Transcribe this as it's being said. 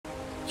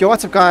Yo,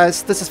 what's up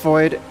guys, this is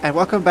Void and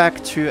welcome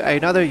back to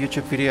another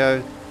YouTube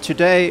video.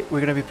 Today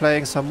we're going to be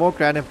playing some more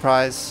Grand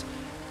Emprise,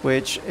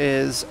 which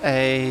is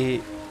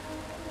a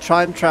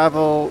time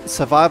travel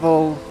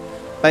survival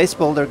base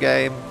builder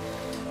game.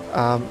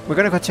 We're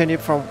going to continue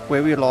from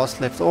where we last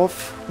left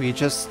off. We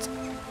just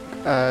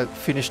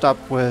finished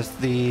up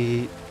with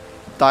the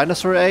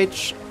dinosaur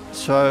age,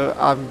 so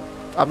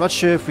I'm not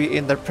sure if we're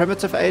in the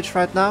primitive age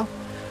right now,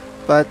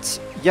 but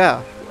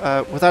yeah,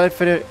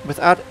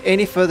 without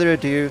any further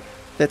ado,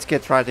 let's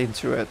get right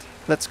into it.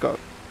 Let's go.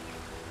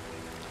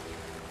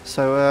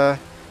 So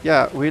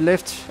yeah, we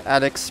left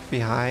Alex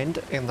behind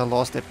in the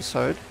last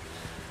episode,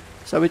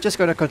 so we're just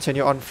going to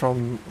continue on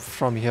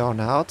from here on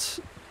out.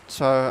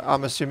 So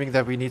I'm assuming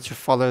that we need to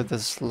follow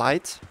this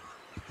light.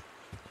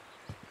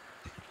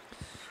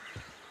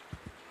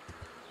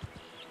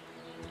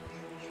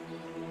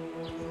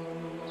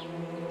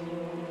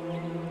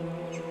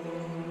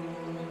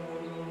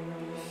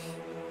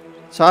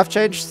 So I've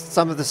changed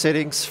some of the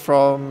settings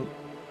from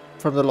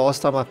the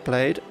last time I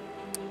played.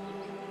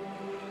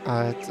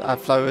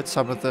 I've lowered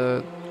some of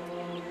the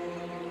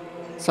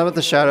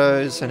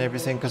shadows and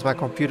everything because my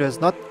computer is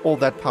not all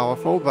that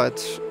powerful,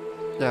 but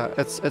yeah,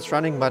 it's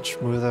running much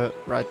smoother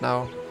right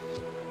now.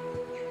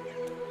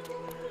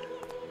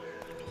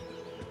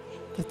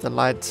 Let the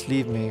lights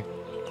leave me.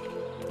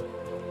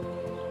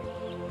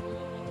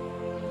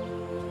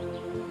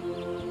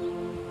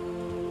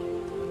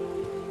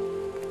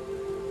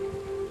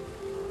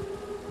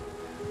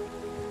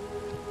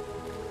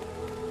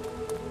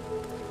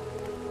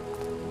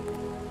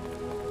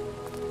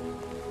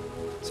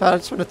 So I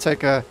just want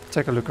to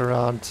take a look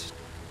around.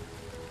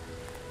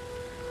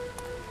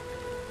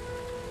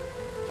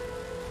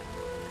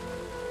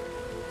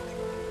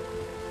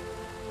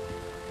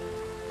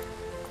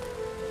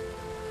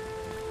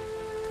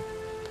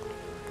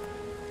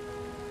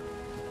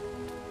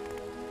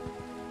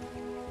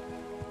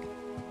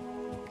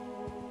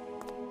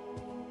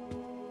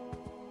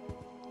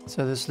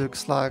 So this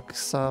looks like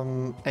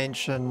some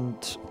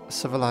ancient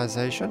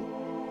civilization.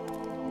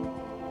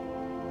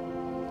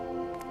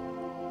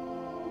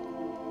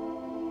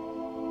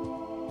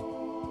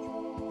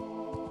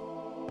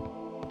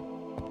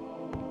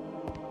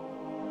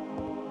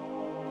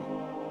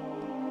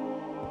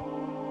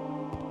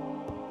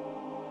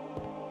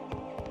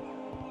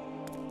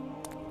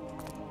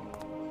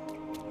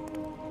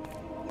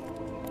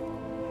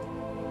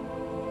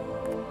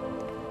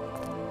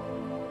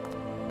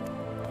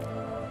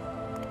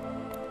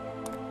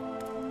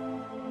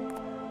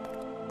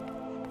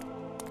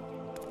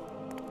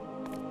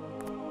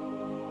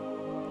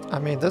 I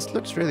mean, this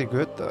looks really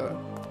good though.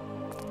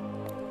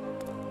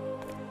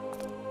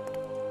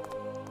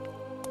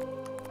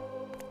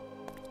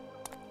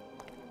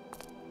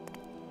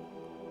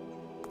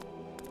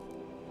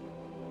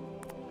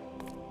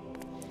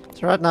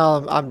 So right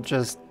now I'm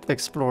just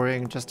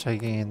exploring, just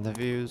taking in the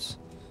views.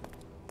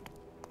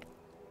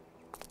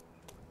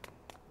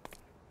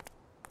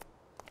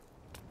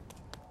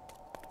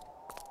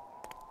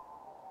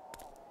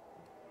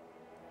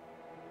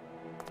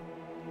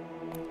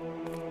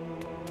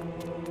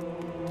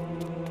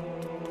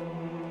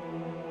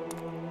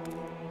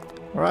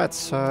 Alright,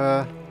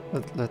 so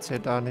let's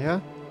head down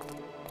here.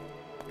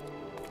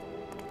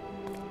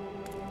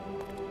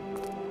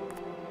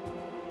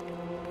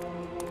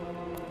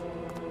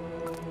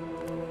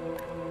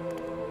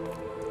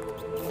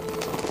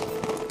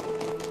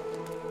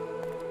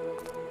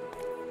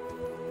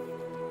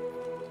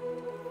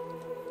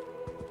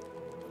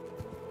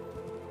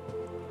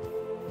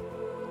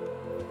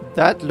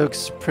 That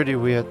looks pretty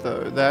weird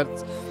though.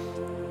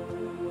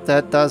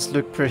 That does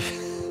look pretty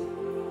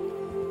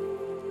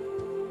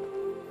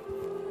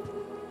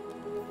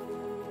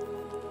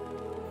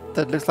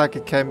that looks like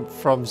it came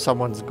from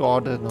someone's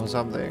garden or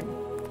something.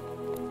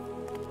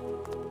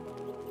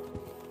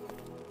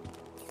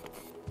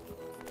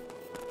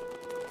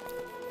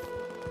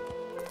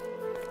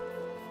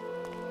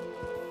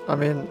 I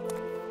mean,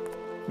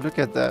 look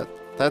at that.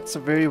 That's a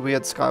very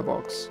weird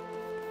skybox.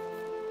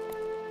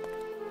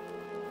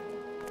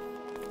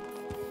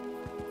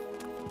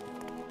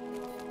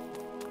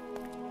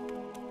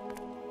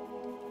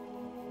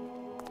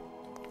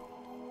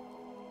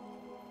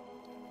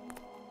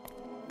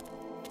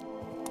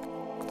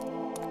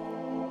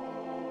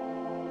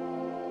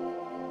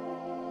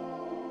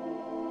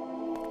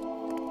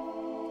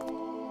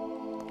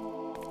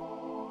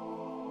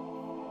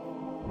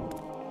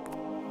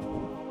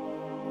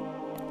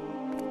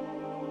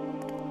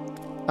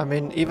 I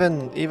mean,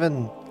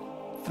 even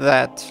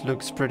that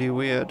looks pretty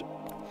weird.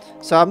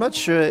 So I'm not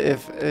sure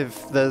if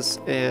this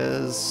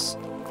is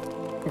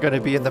going to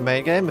be in the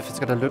main game, if it's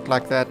going to look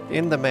like that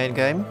in the main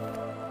game.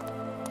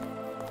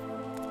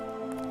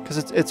 Because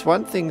it's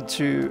one thing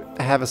to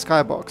have a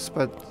skybox,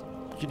 but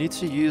you need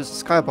to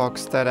use a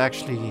skybox that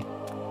actually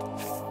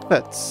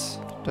fits,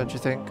 don't you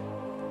think?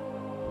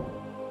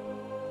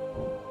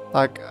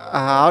 Like,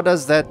 how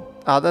does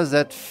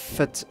that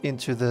fit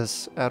into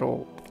this at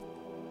all?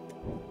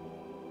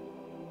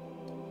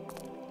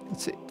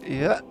 Let's see.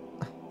 Yeah.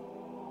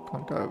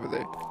 Can't go over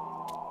there.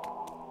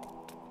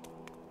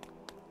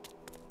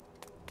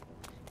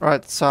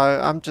 Right, so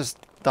I'm just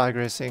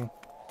digressing.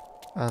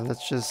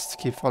 Let's just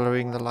keep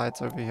following the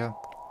lights over here.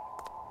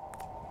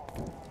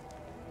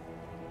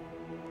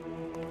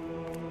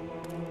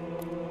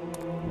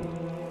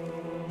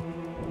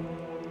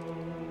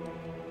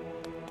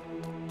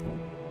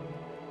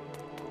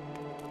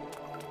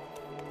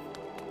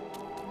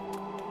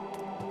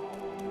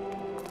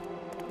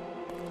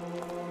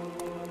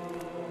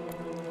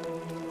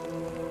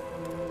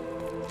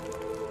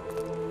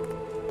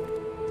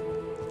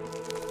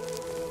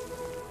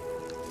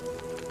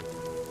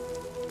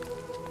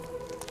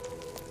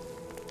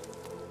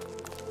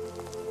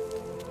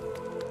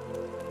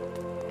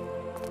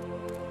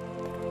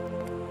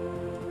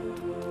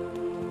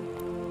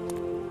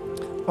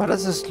 Why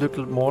does this look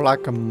more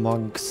like a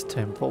monk's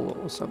temple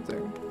or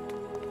something?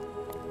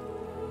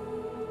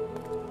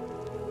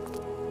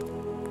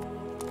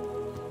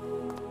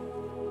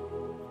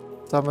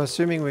 So I'm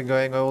assuming we're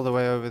going all the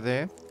way over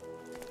there.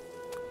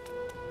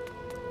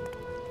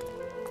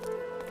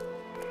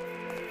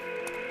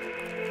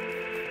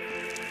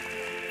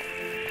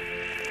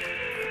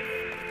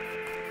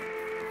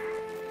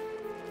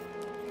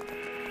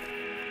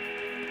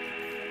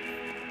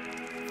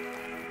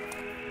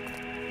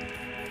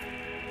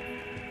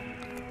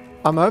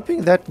 I'm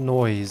hoping that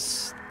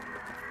noise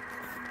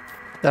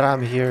that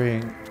I'm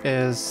hearing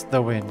is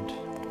the wind.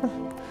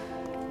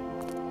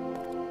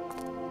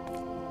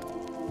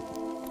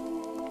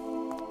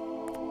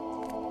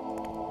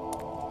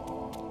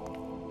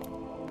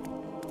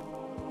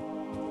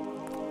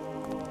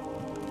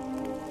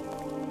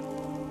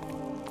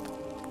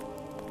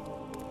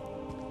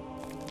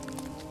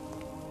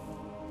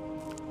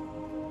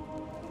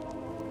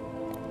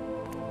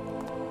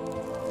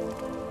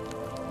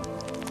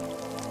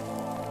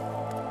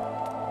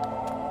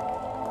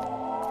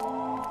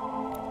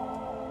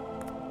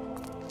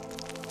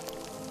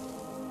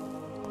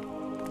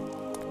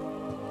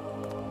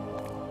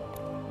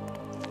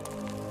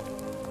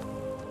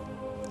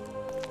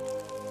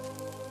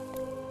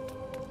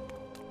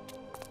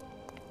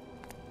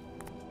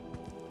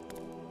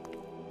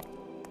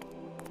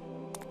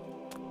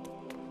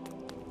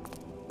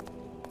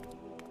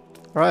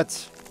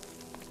 Right.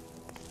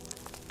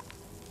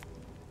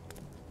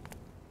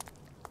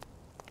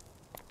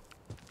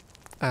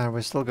 And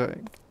we're still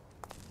going.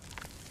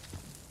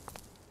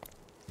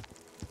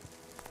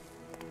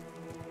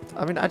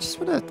 I mean, I just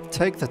want to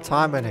take the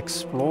time and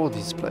explore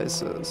these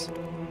places.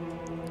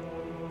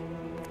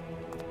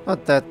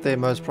 Not that there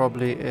most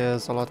probably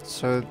is a lot.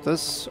 So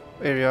this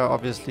area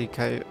obviously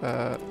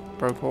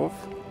broke off.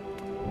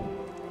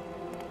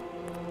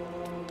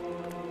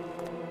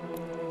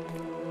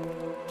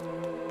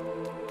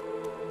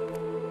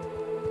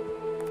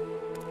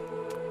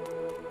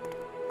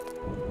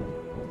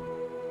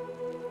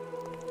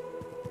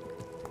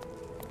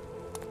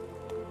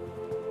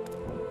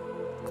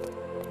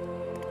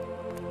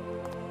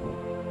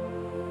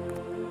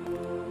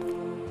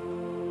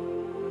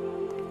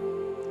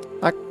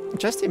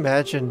 Just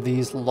imagine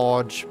these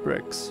large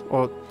bricks,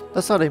 or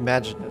let's not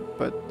imagine it,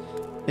 but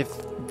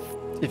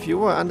if you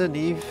were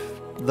underneath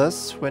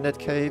this when it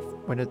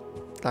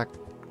like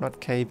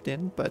not caved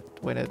in, but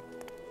when it,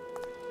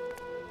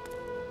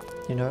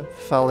 you know,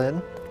 fell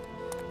in,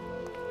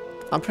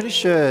 I'm pretty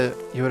sure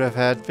you would have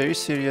had very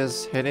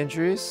serious head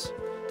injuries,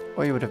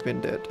 or you would have been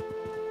dead.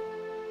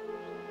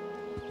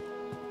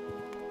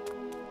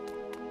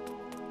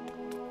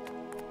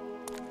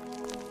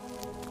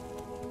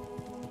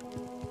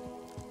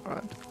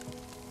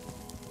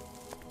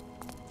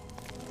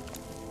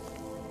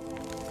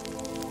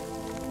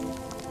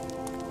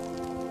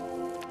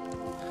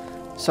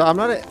 So I'm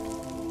not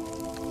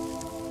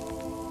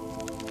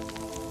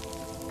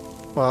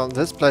well,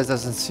 this place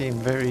doesn't seem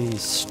very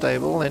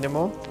stable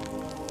anymore,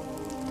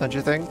 don't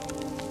you think?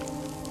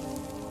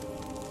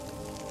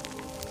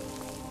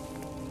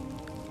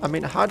 I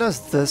mean, how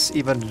does this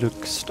even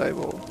look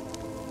stable?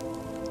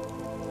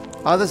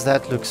 How does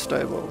that look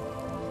stable?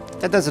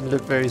 That doesn't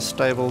look very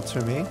stable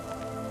to me.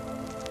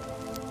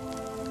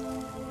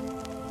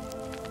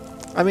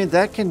 I mean,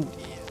 that can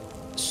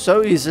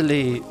so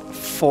easily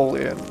fall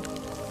in.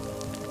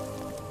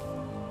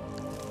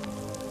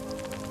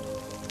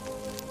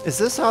 Is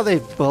this how they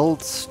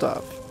build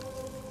stuff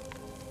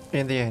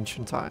in the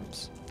ancient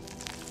times?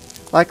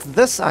 Like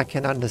this I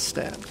can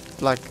understand.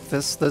 Like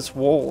this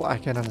wall I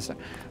can understand.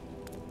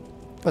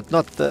 But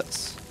not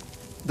this.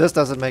 This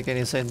doesn't make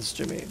any sense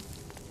to me.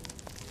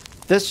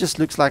 This just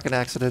looks like an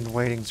accident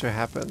waiting to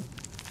happen.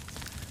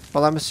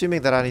 Well, I'm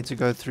assuming that I need to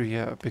go through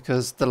here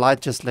because the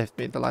light just left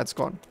me. The light's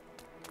gone.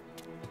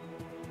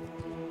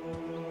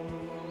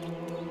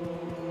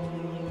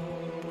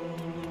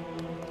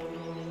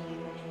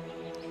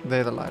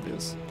 There the light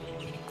is.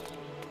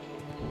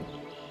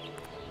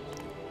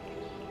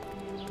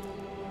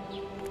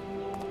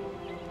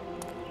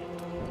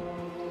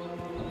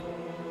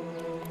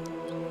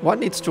 One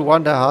needs to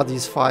wonder how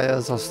these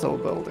fires are still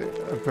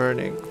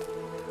burning.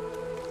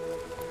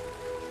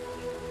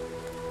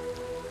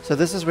 So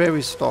this is where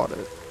we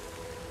started.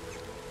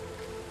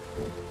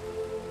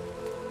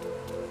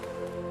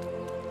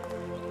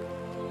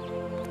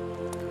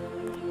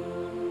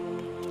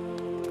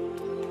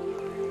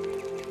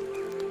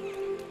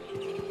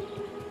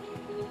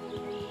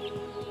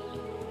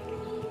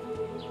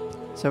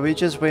 So we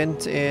just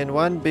went in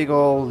one big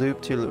old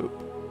loop-to-loop.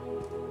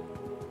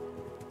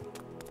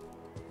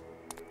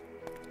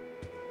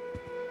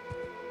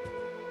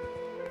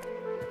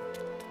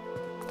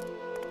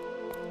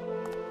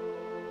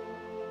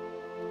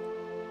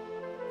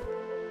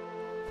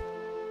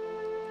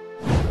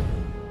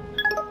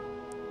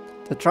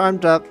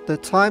 The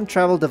time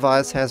travel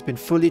device has been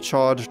fully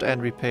charged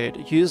and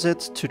repaired. Use it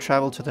to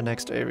travel to the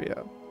next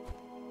area.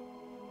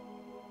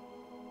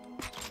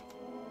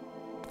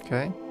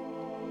 Okay.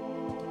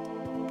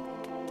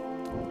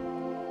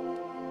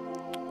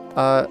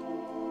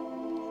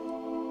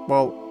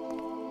 Well,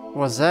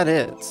 was that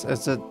it?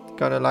 Is it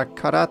gonna like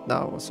cut out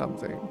now or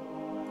something?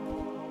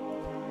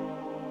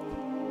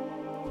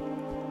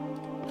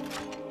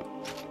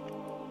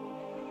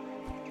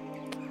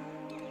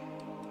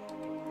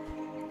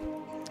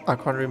 I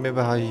can't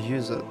remember how you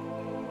use it.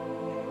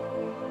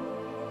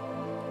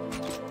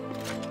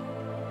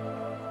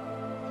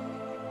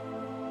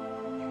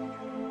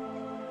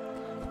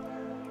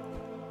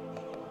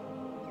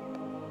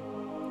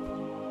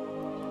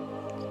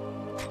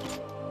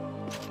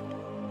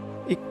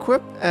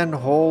 Equip and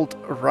hold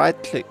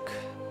right click.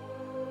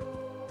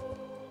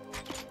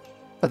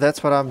 But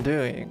that's what I'm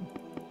doing.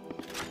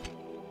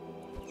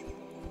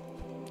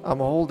 I'm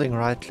holding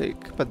right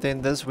click, but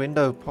then this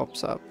window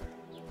pops up.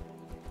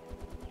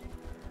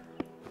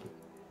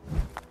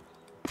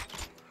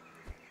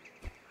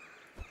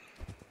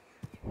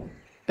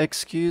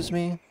 Excuse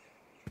me?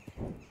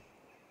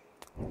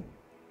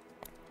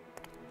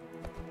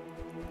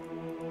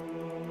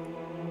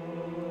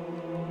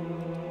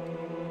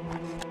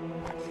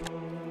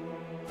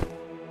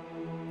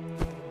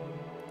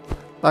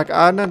 Like,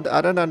 I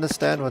don't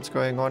understand what's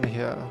going on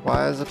here.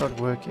 Why is it not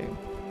working?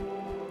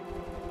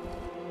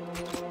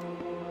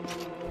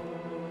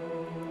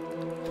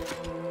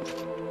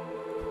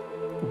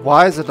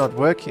 Why is it not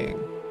working?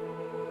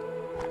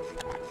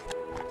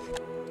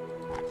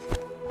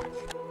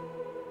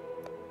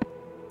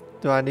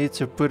 Do I need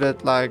to put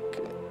it like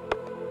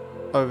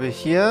over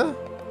here?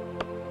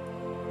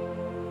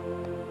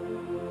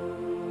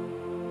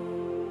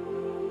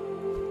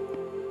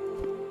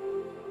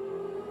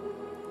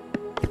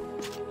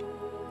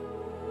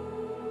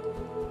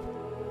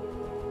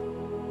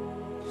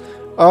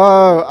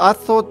 Oh, I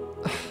thought...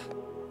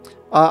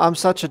 I'm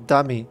such a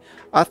dummy.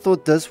 I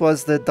thought this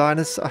was the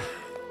dinosaur.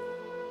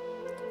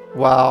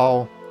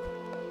 Wow.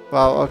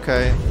 Wow,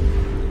 okay.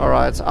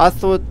 Alright, I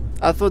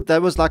thought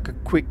that was like a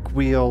quick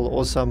wheel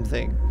or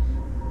something.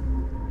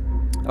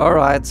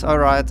 Alright,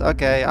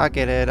 okay, I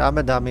get it. I'm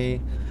a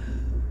dummy.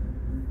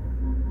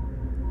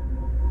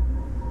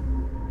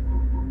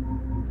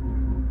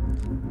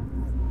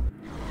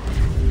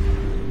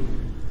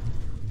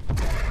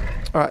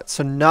 Alright,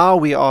 so now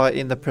we are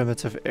in the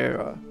primitive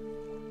era.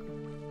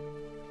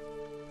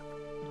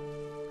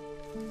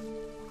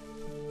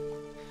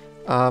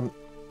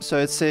 So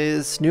it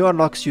says, new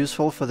unlocks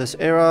useful for this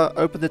era.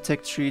 Open the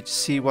tech tree to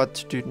see what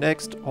to do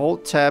next.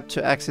 Hold tab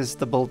to access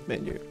the build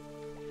menu.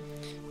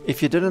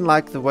 If you didn't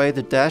like the way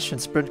the dash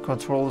and sprint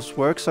controls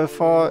work so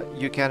far,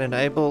 you can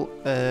enable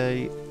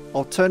a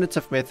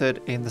alternative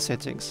method in the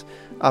settings.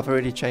 I've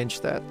already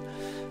changed that.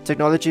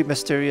 Technology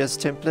mysterious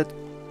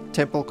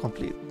temple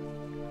complete.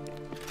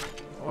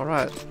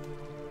 Alright.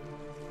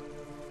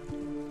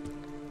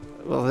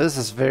 Well, this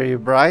is very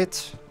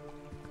bright.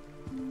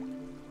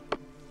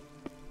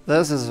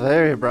 This is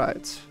very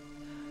bright.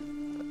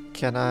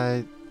 Can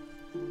I...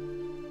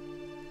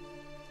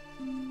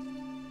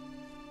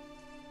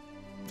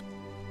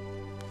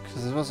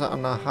 Because it was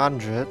on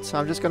 100, so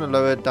I'm just going to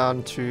lower it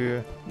down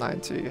to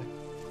 90.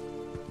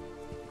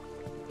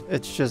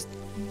 It's just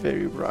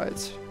very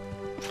bright.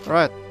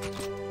 Alright.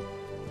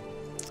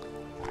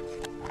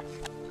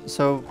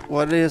 So,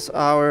 what is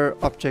our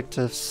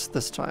objectives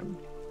this time?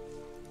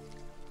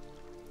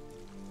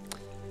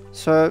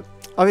 So,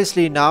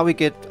 obviously now we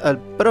get a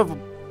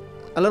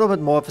little bit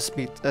more of a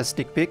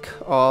sneak peek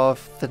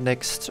of the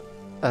next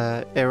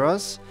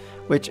eras,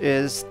 which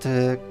is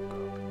the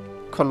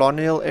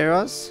colonial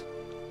eras,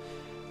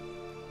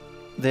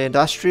 the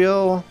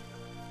industrial,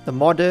 the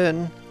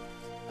modern,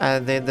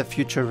 and then the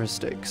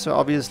futuristic. So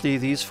obviously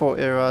these 4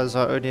 eras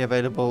are only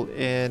available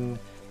in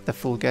the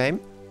full game.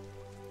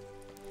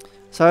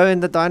 So in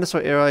the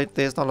dinosaur era,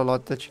 there's not a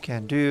lot that you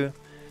can do,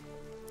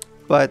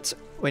 but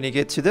when you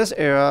get to this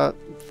era,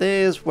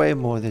 there's way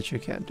more that you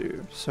can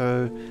do.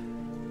 So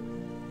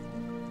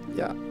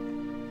yeah.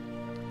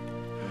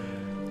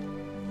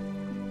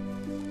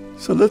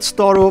 So let's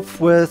start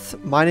off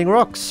with mining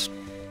rocks.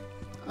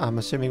 I'm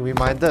assuming we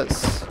mine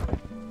this.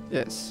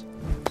 Yes.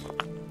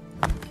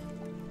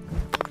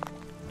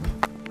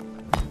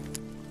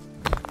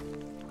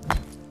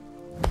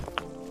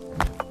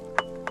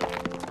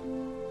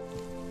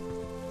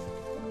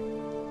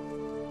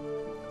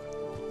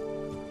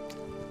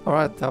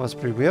 Alright, that was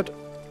pretty weird.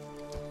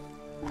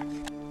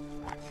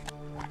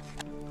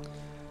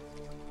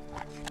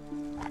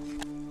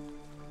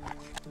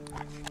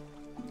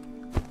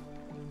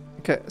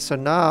 Okay, so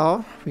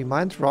now we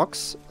mined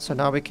rocks, so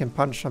now we can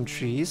punch some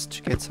trees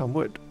to get some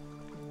wood.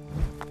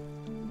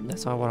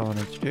 That's not what I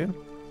wanted to do.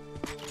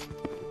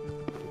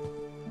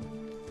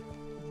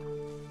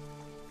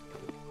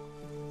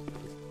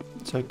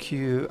 So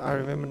Q, I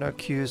remember no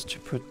Q's to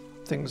put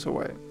things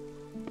away.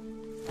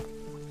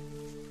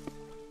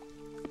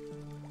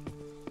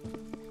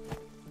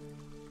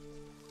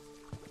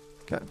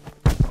 Okay.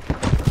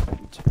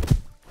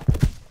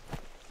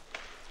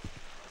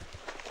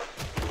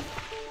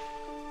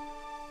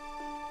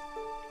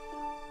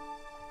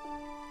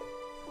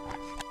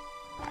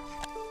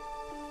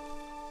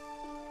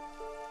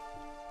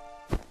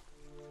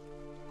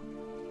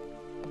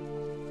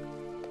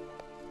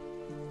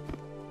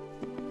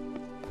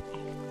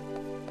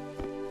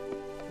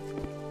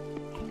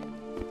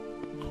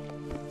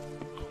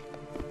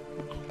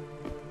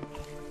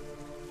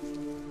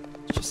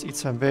 Just eat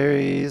some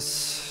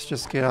berries.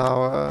 Just get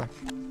our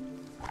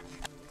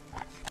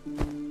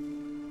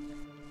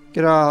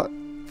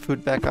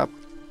food back up.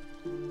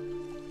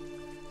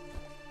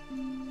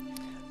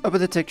 Open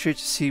the tech tree to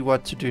see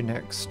what to do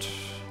next.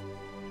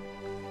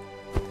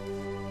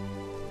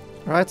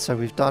 Right, so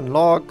we've done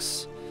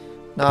logs.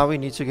 Now we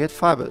need to get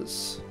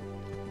fibers.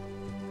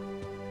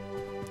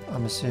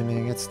 I'm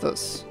assuming it's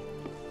this.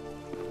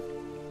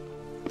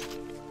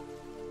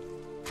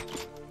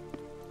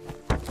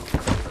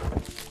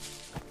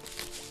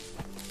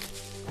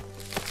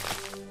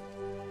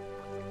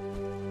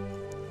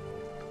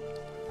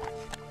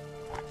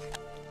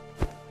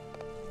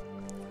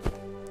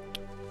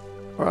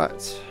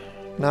 Right,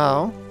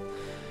 now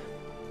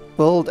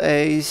build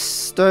a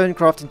stone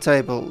crafting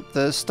table.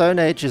 The Stone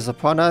Age is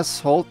upon us.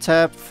 Hold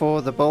tab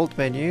for the build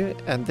menu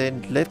and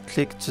then left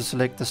click to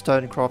select the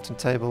stone crafting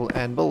table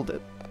and build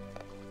it.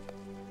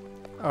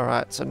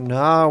 Alright, so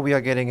now we are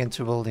getting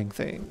into building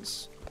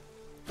things.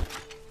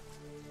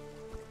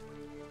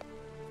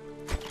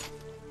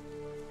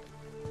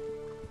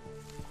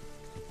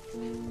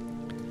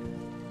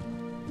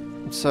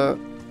 So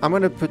I'm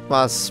going to put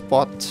my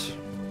spot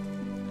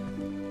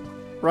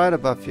right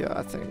above here,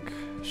 I think.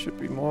 Should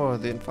be more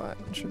than fine.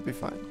 Should be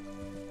fine.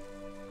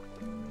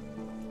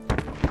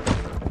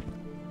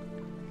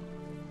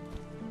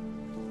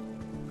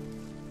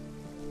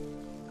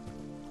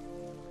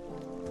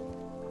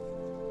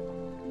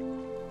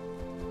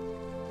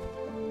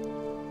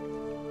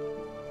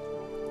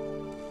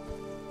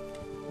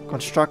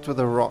 Construct with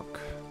a rock.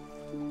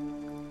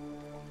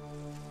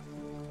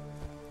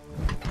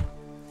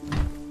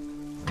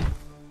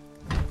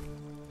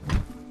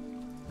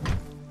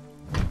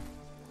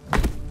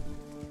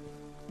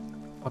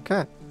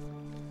 Okay.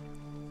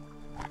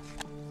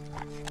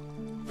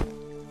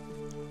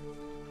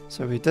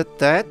 So we did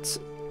that.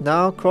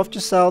 Now craft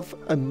yourself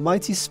a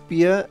mighty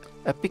spear,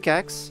 a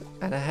pickaxe,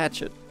 and a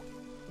hatchet.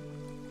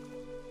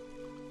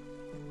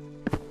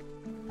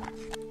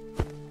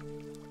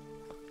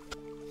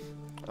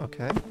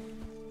 Okay.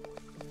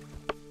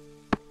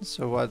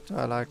 So what do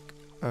I like?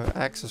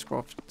 Axe is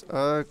crafted.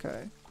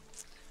 Okay.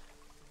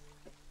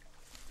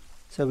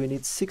 So we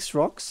need 6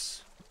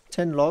 rocks,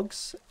 10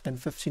 logs, and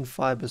 15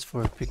 fibers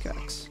for a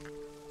pickaxe.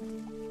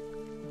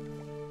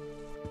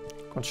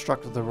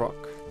 Construct with the rock.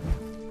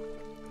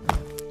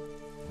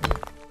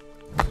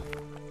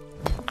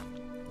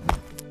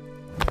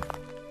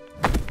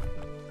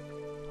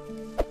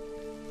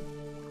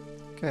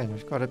 Okay, and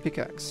we've got a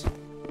pickaxe.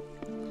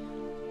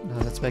 Now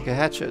let's make a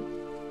hatchet.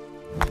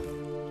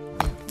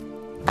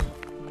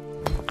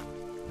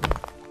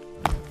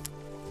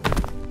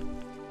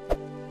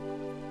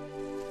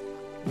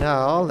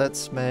 Now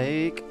let's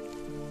make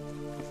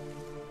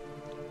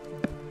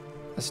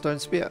a stone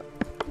spear.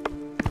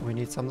 We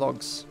need some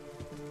logs.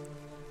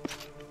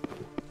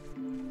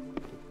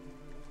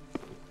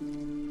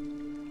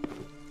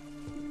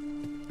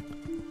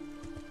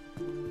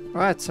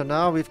 Right, so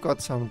now we've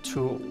got some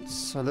tools.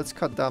 So let's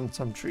cut down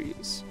some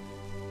trees.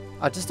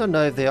 I just don't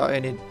know if there are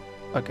any...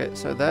 Okay,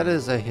 so that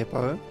is a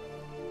hippo.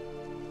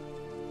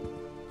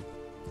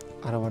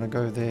 I don't want to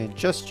go there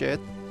just yet.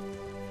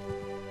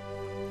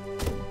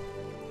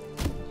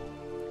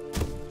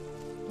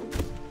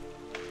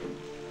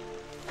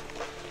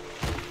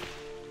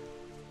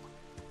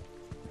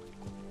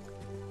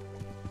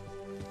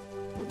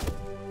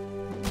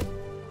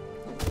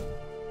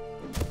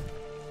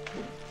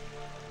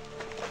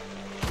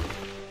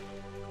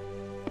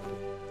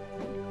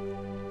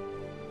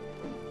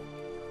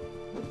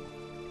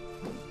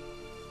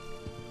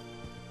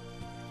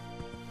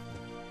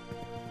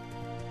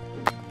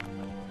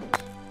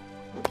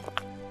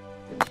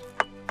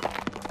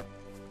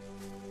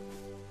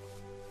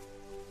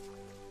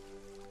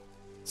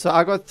 So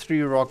I got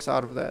 3 rocks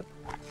out of that.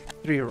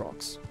 3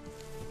 rocks.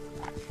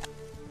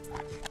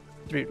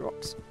 3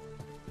 rocks.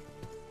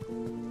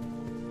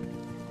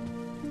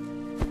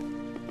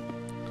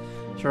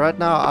 So right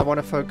now I want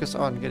to focus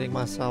on getting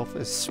myself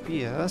a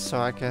spear so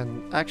I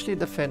can actually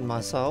defend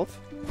myself.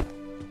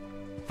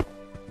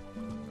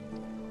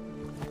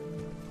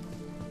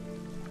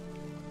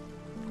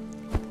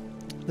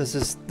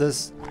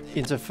 This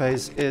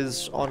interface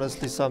is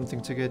honestly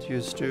something to get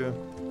used to.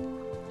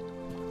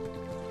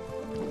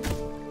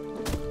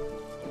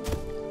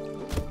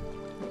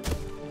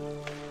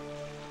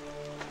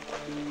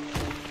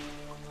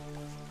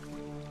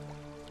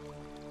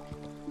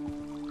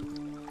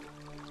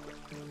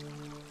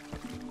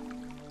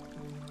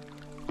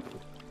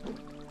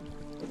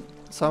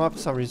 For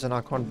some reason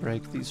I can't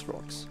break these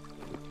rocks,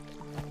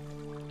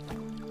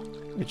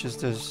 which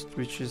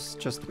is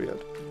just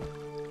weird.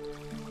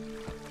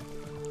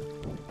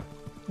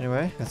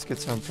 Anyway, let's get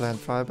some plant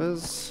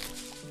fibers.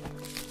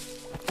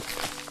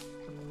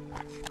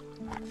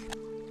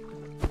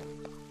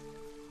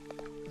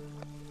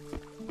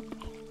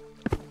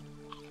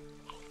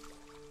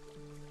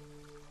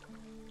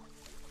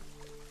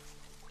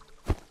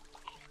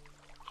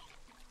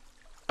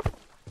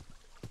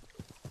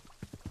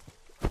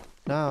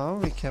 Now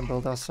we can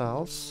build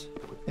ourselves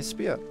a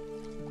spear.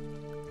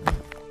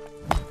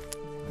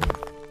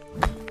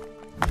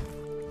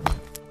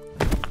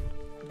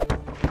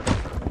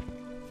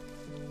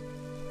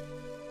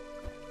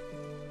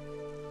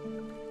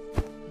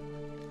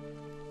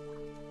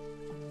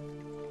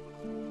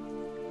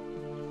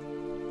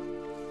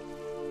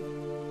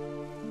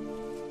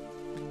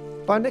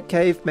 Find a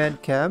caveman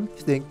camp,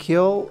 then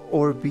kill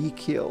or be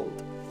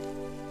killed.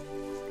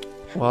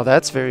 Well,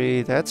 that's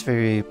very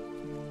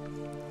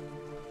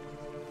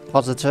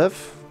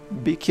positive.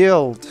 Be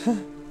killed.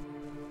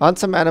 Hunt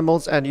some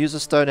animals and use a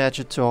stone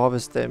hatchet to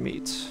harvest their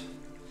meat.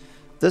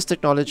 This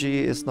technology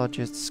is not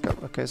yet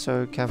discovered. Okay,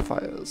 so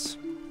campfires.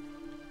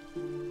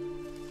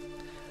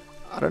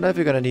 I don't know if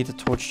you're gonna need a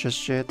torch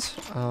just yet.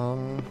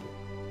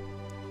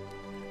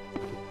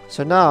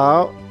 So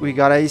now we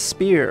got a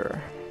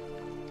spear.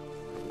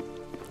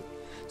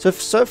 So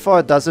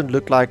far it doesn't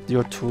look like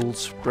your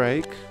tools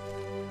break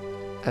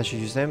as you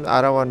use them.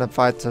 I don't want to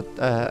fight an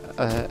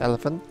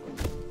elephant.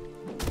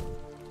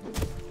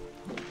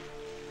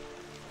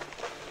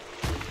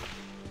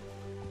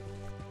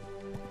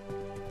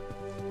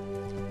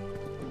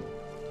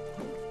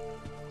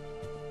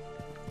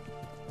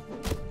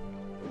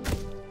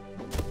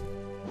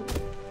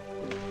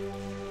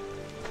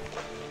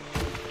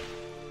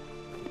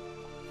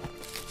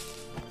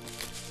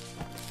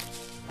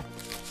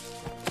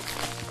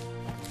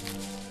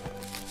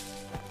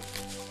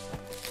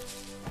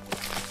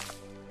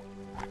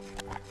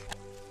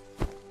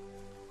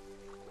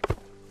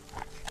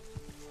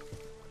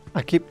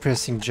 I keep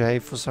pressing J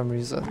for some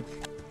reason.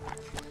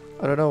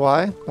 I don't know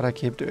why, but I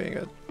keep doing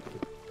it.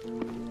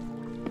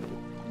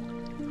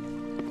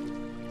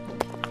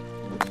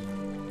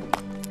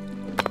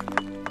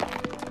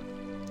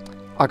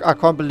 I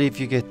can't believe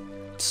you get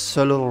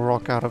so little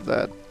rock out of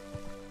that.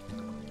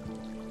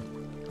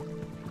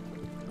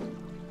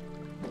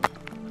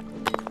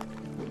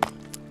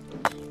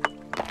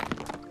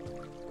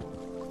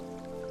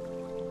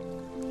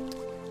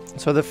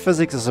 So the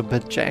physics is a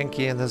bit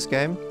janky in this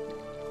game.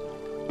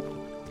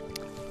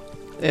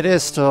 It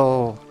is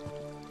still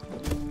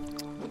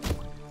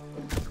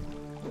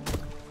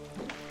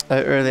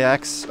early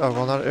access. Oh,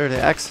 well, not early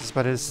access,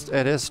 but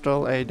it is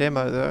still a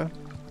demo, though.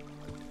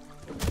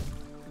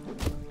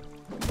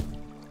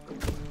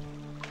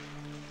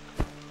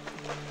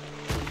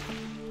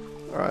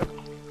 All right.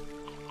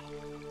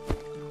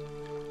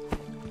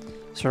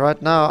 So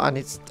right now, I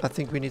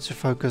think we need to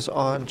focus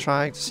on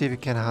trying to see if we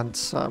can hunt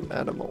some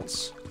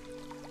animals.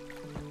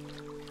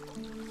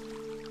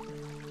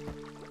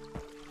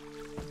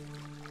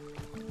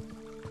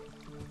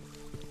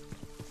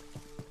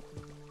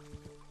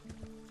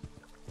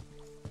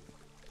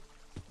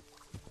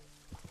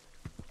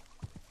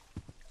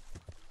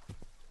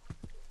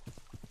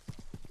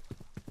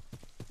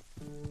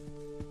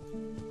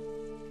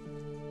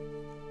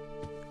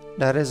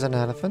 That is an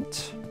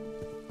elephant.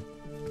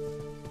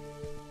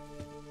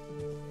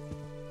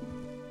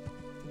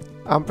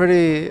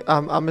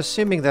 I'm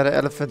assuming that an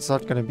elephant's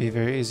not going to be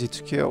very easy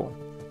to kill.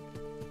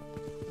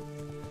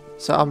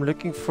 So I'm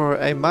looking for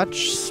a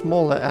much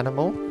smaller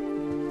animal.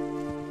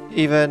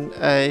 Even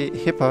a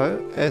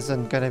hippo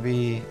isn't going to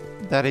be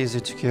that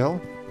easy to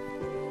kill.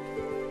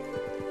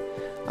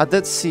 I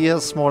did see a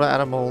smaller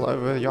animal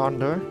over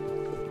yonder,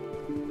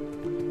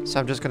 so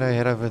I'm just going to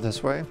head over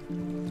this way.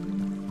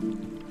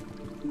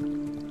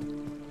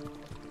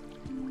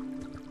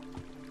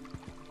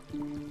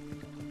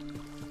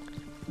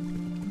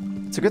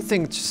 It's a good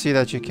thing to see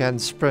that you can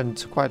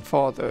sprint quite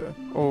far though,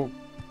 or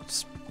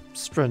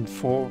sprint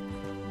for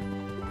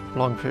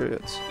long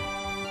periods.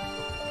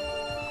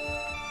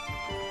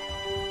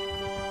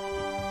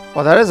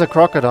 Well, that is a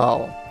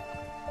crocodile.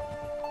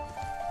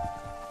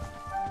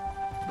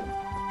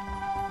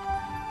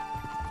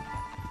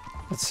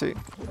 Let's see.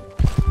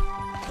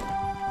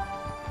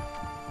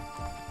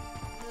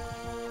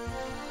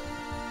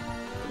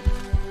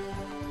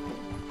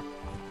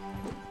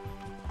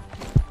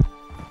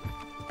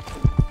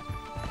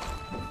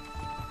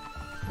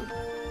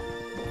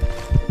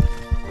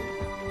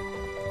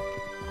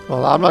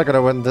 Well, I'm not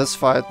gonna win this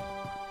fight.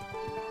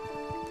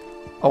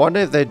 I wonder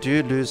if they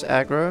do lose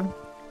aggro.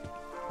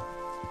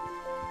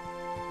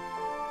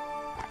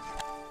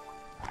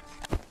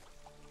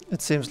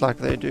 It seems like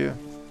they do.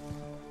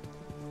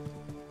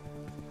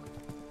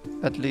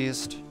 At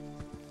least.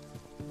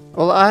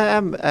 Well, I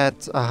am at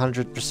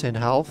 100%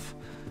 health.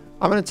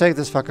 I'm gonna take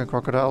this fucking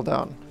crocodile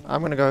down.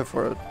 I'm gonna go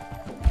for it.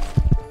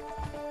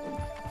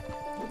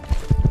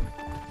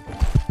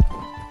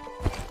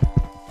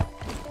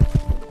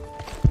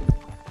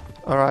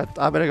 Alright,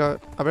 I better go.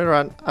 I better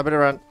run. I better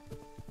run.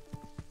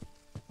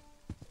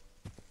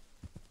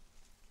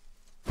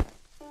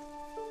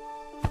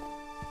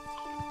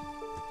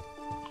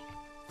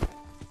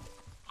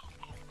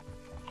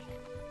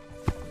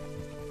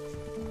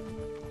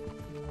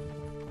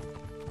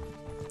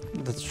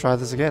 Let's try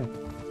this again.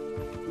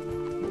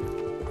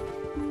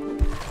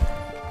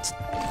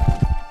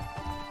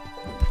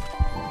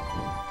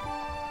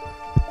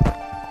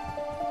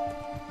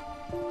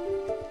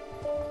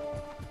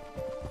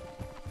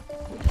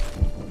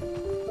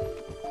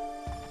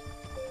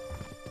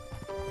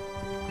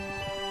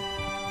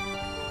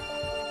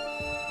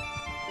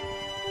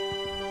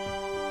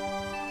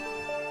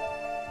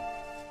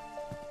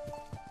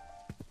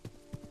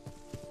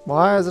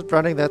 Why is it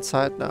running that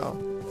side now?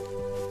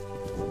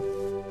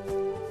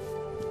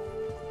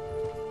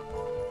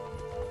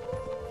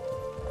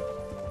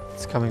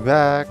 It's coming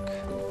back.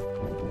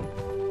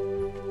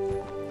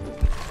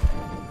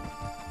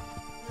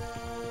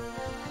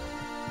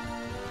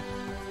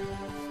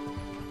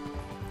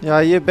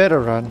 Yeah, you better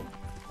run.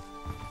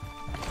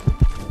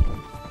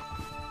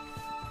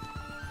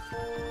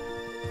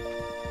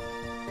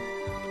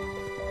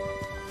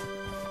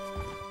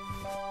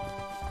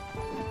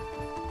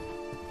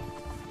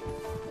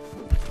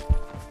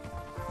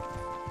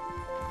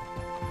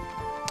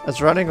 It's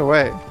running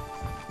away.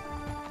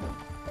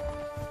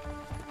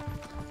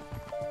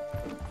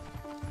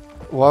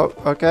 Whoa,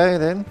 okay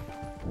then.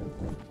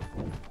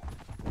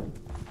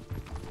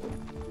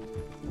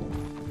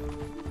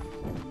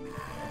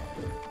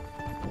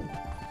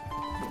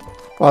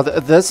 Well,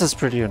 this is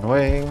pretty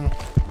annoying.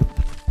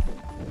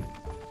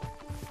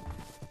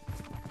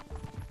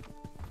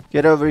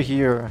 Get over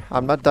here.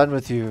 I'm not done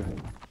with you.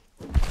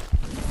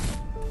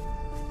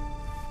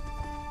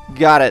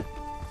 Got it.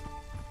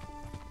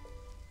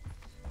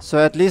 So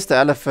at least the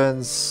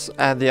elephants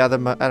and the other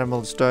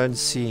animals don't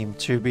seem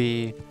to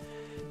be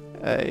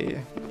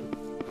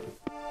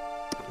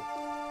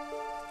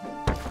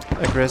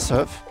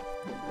aggressive.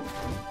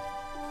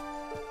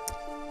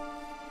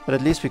 But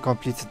at least we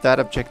completed that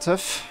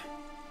objective.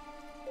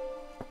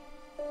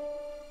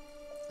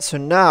 So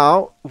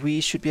now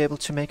we should be able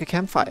to make a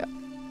campfire.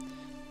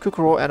 Cook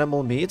raw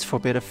animal meat for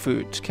better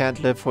food.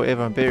 Can't live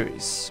forever on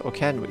berries. Or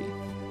can we?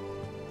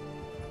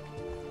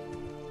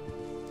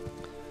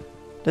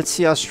 Let's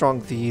see how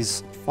strong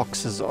these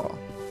foxes are.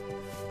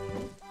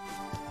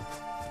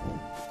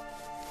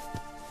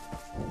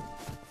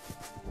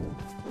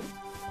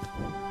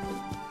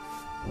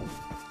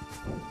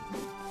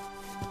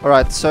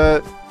 Alright,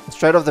 so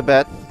straight off the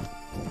bat,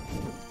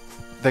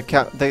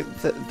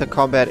 the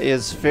combat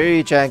is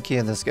very janky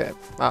in this game.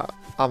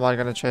 I'm not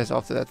gonna chase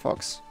after that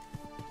fox.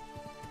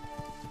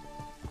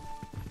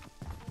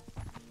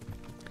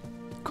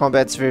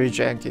 Combat's very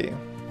janky.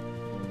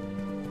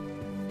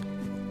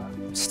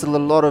 Still a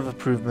lot of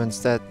improvements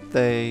that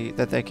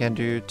they can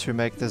do to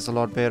make this a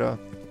lot better.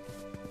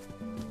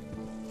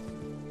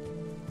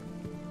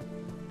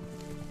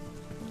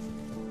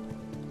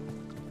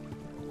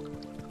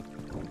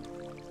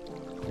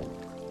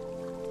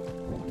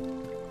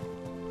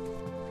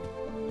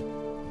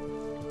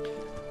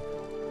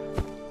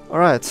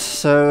 Alright,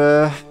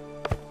 so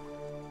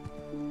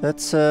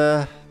let's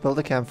build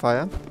a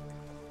campfire.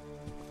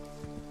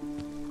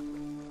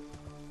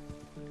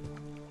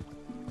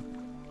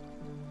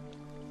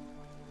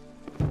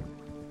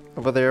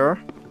 Over there.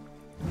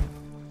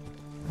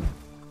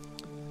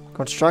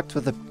 Construct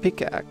with a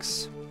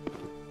pickaxe.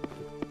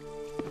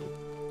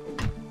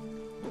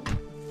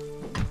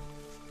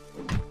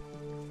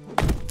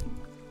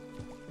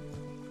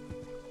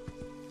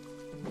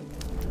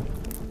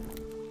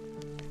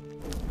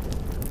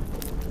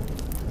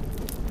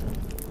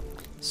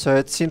 So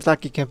it seems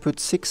like you can put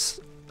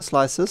 6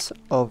 slices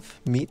of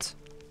meat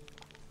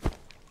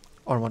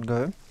on one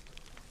go.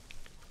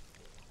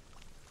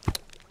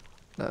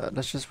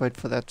 Let's just wait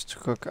for that to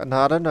cook.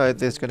 Now I don't know if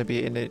there's going to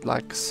be any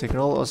like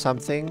signal or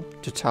something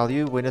to tell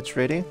you when it's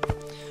ready.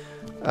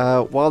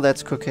 While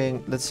that's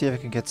cooking, let's see if I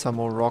can get some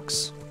more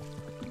rocks.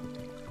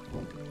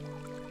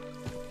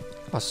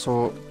 I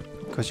saw,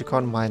 because you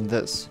can't mine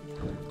this.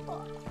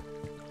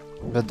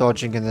 The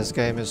dodging in this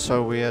game is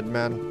so weird,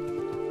 man.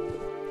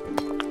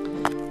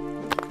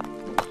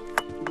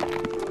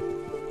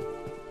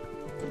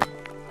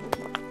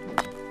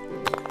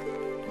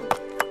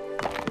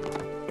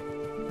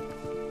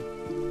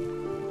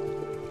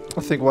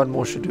 I think one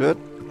more should do it.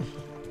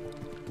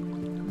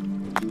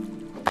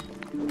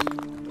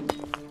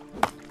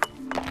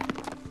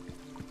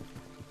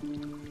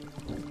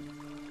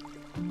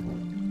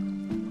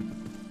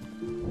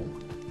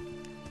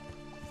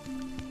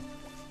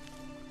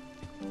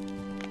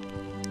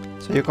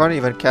 So you can't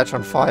even catch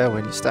on fire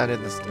when you stand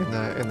in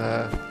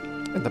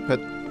the pit.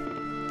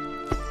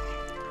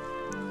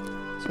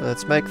 So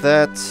let's make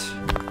that.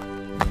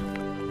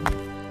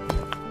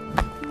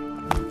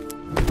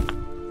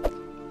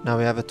 Now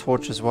we have a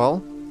torch as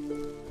well.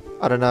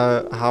 I don't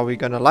know how we're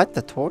gonna light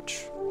the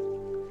torch.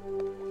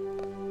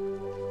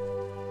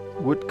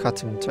 Wood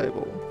cutting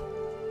table.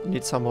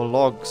 Need some more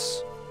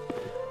logs.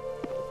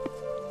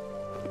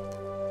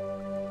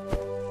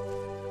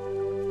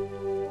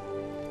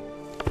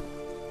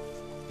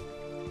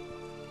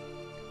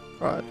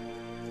 Right.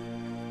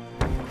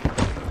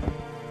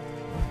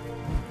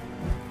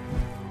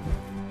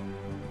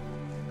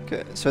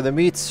 Okay, so the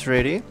meat's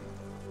ready.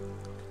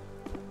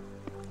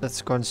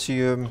 Let's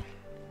consume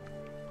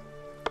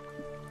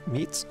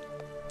meat.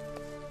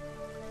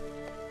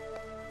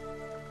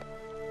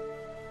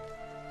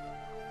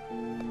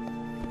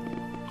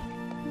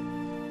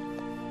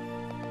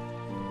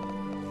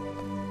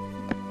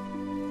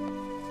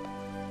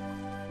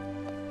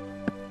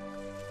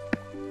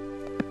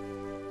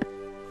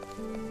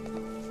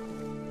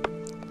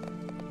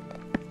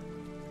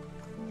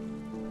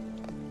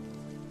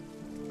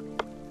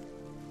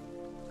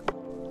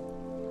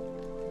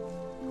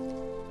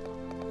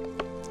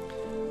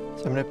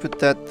 So I'm going to put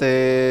that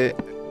there.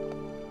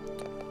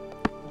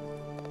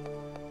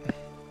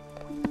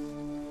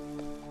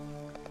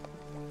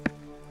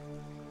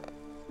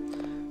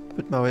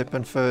 Put my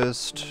weapon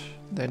first,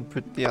 then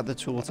put the other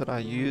tools that I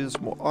use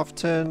more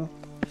often,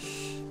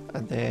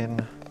 and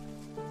then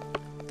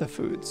the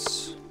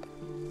foods.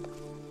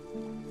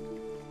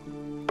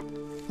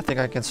 I think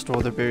I can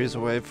store the berries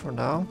away for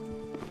now.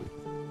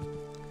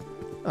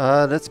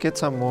 Let's get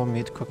some more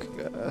meat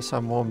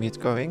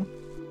going.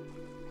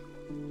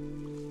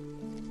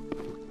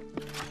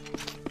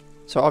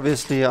 So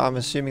obviously I'm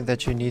assuming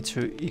that you need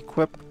to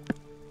equip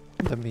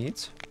the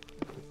meat.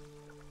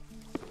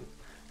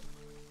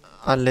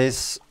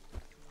 Unless...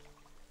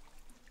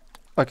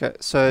 Okay,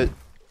 so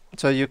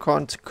you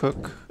can't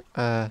cook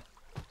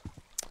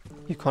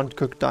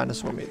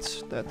dinosaur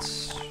meats.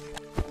 That's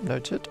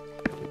noted.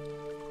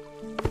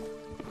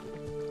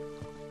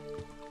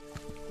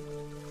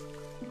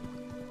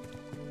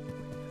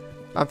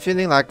 I'm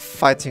feeling like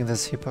fighting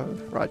this hippo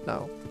right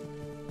now.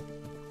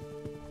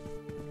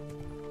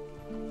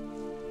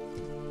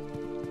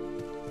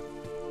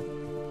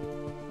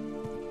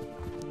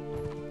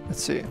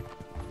 Let's see.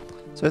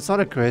 So it's not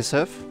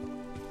aggressive,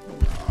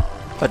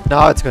 but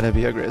now it's going to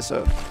be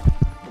aggressive.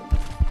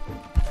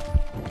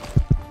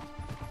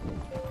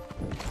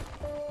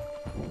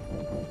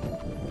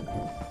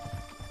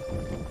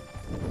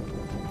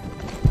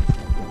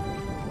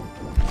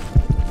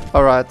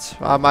 Alright,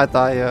 I might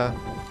die here.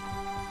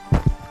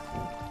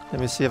 Let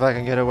me see if I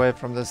can get away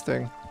from this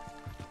thing.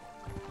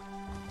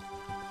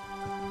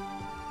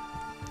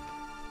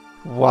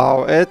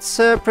 Wow, it's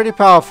pretty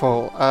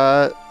powerful.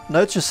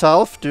 Note to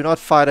self, do not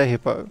fight a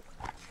hippo.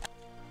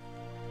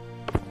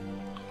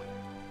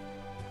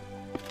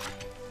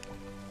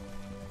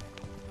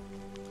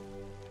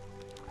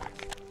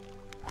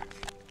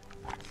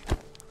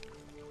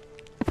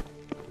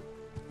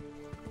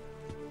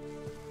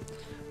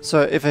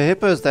 So if a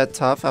hippo is that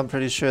tough, I'm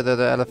pretty sure that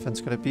the elephant's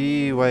gonna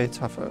be way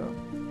tougher.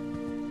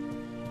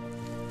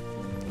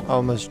 I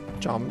almost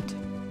jumped.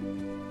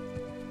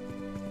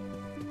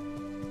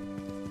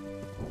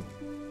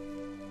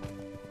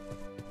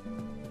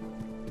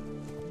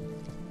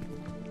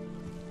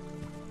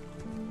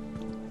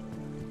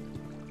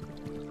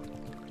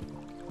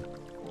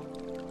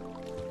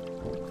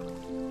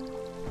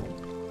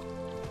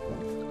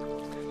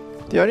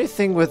 The only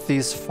thing with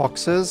these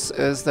foxes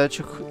is that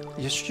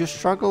you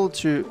struggle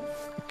to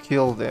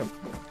kill them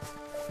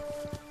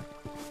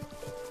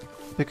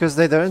because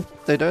they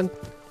don't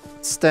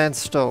stand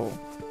still.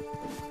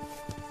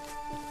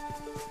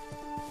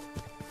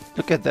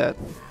 Look at that.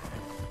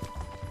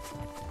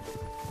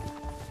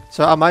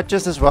 So I might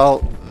just as well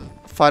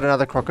fight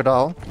another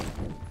crocodile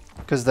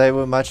because they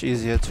were much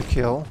easier to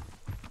kill.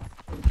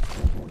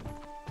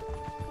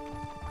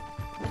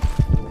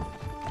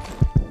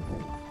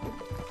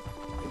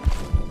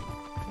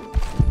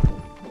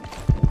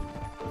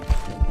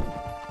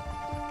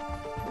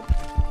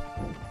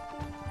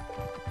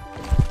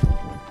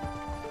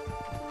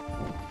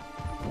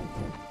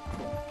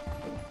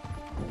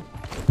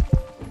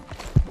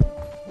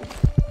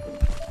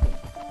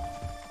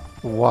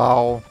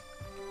 Wow.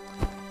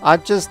 I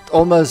just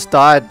almost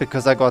died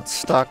because I got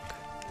stuck.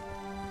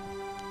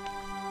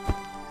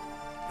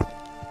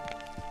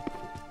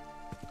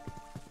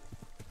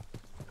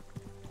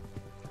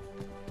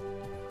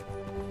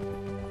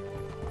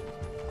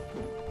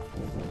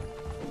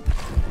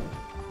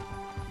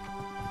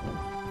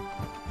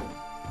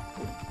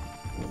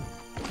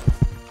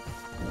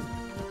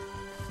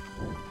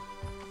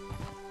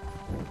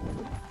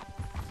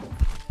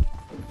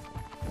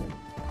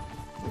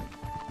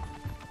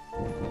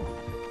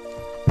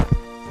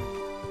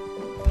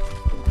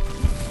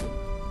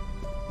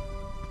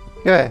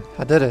 Okay,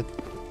 I did it.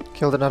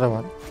 Killed another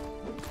one.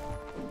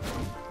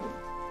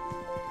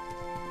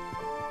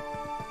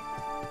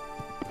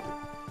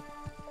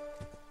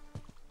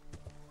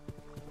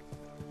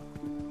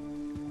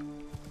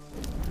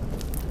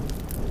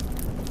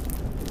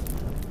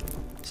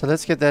 So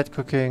let's get that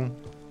cooking.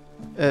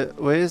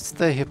 Where's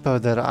the hippo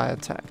that I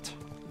attacked?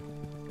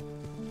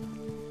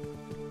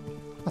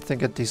 I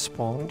think it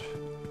despawned.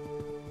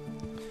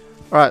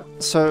 Alright,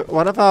 so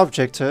one of our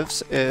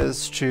objectives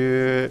is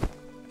to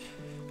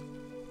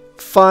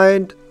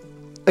find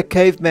a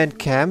caveman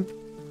camp,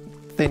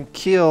 then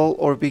kill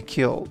or be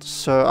killed.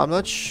 So I'm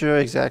not sure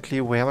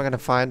exactly where am I going to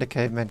find a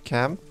caveman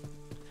camp.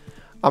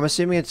 I'm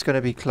assuming it's going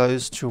to be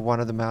close to one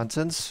of the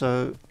mountains,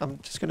 so I'm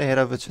just going to head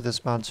over to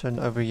this mountain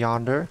over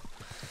yonder.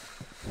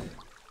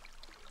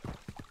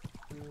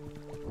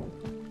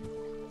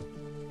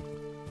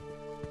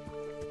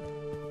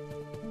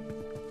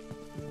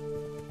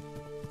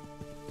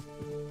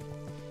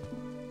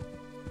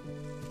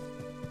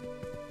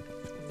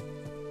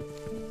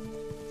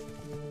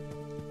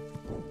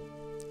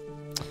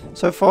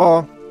 So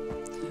far,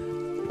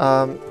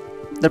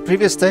 the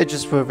previous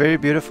stages were very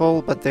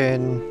beautiful, but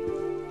then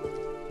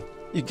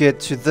you get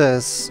to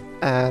this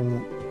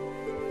and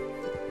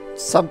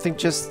something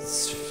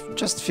just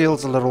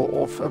feels a little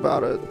off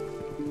about it.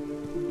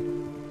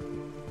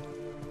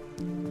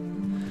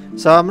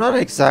 So I'm not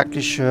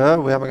exactly sure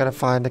where am I going to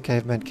find a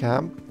caveman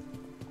camp.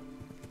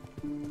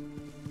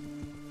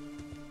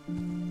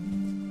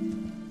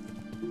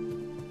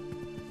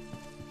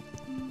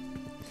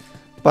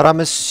 But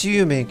I'm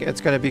assuming it's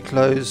going to be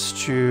close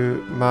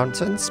to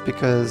mountains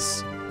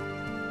because,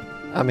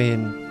 I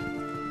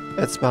mean,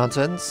 it's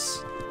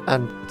mountains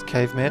and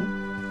cavemen.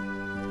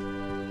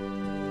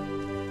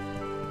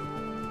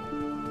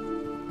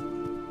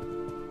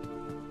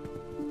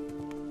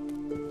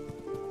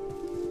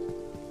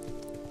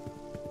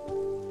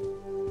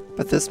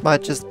 But this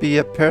might just be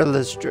a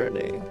perilous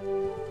journey.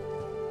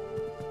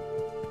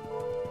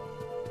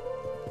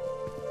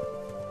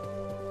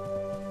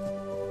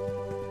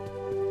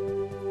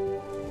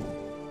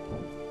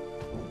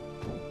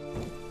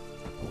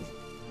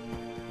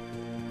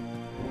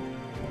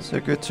 So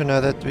good to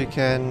know that we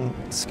can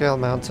scale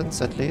mountains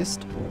at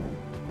least.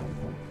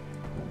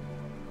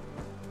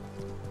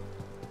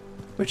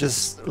 Which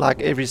is like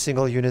every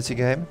single Unity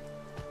game.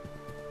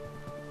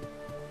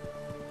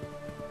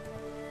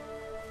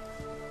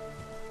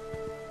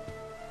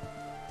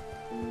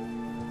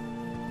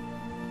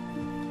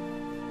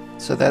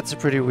 So that's a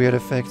pretty weird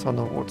effect on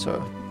the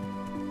water.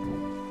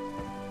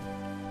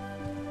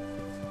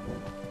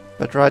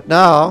 But right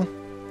now,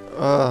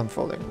 oh, I'm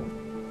falling.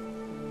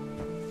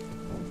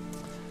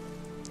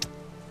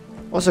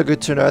 Also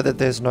good to know that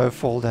there's no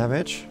fall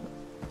damage.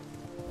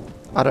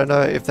 I don't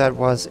know if that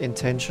was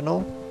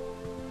intentional.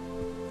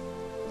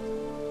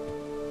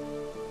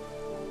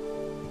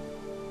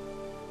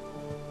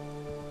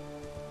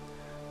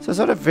 So it's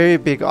not a very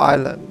big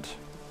island.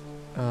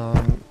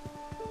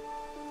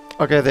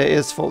 Okay, there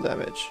is fall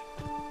damage.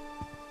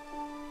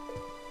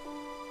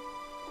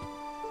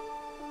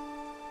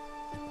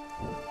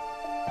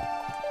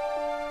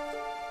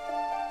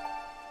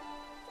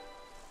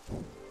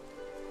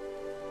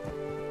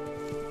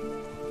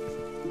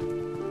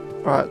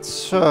 Right,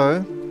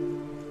 so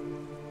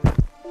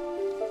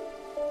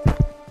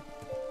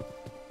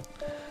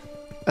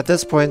at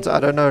this point, I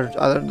don't know.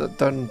 I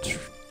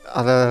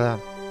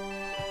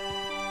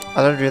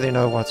don't really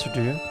know what to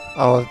do.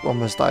 Oh, I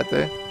almost died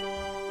there.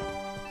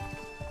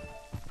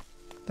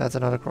 That's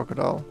another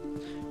crocodile.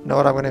 You know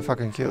what? I'm gonna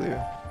fucking kill you.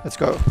 Let's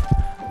go.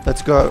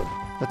 Let's go.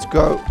 Let's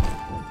go.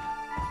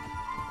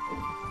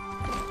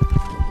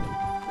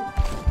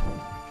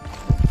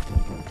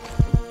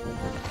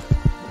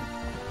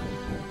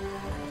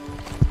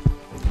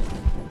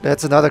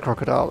 That's another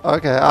crocodile.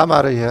 Okay, I'm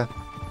out of here.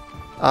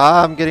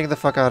 I'm getting the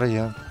fuck out of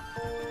here.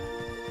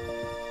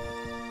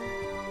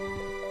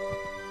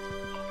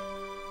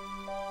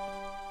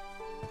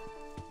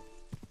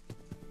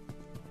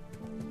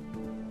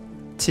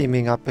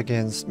 Teaming up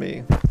against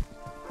me.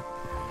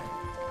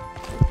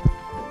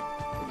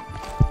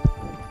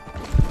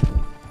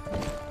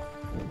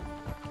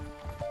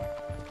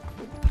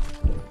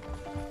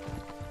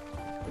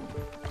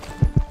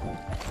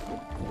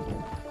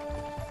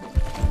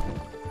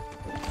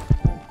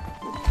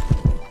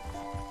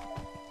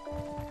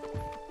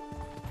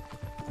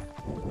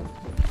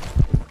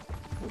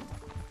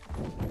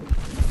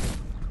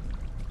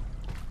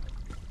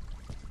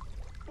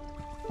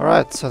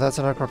 Alright, so that's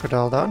another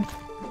crocodile done.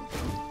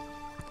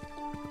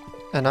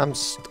 And I'm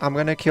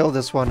gonna kill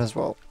this one as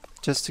well,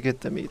 just to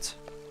get the meat.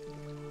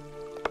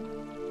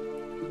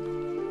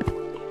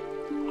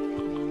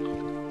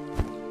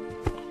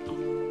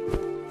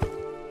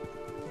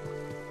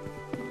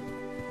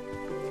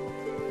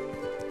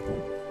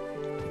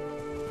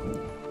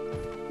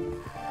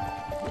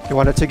 You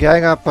wanted to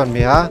gang up on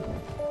me, huh?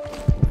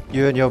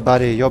 You and your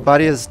buddy. Your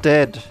buddy is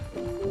dead.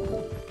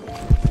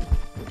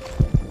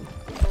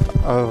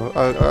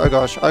 Oh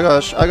gosh, oh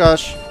gosh, oh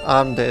gosh.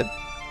 I'm dead.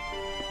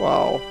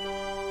 Wow.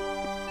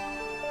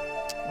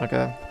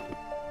 Okay.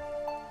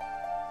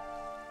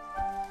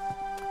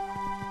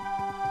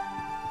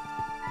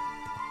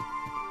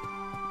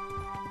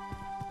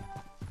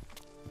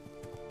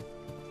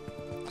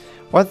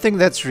 One thing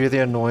that's really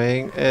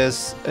annoying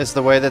is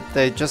the way that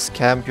they just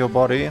camp your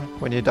body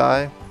when you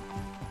die.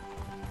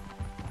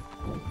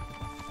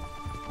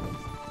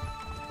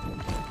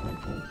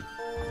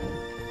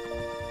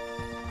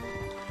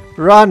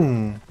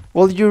 Run!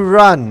 Will you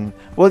run?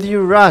 Will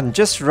you run?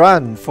 Just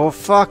run, for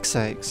fuck's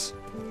sakes.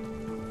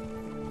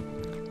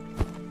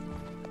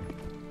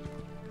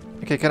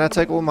 Okay, can I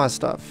take all my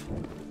stuff?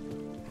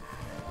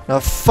 No,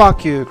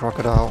 fuck you,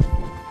 crocodile.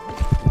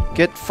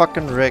 Get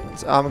fucking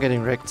wrecked. I'm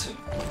getting wrecked.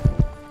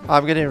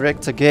 I'm getting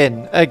wrecked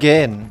again.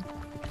 Again.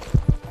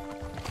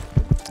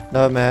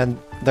 No, man.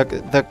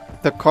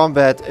 The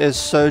combat is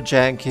so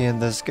janky in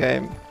this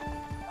game.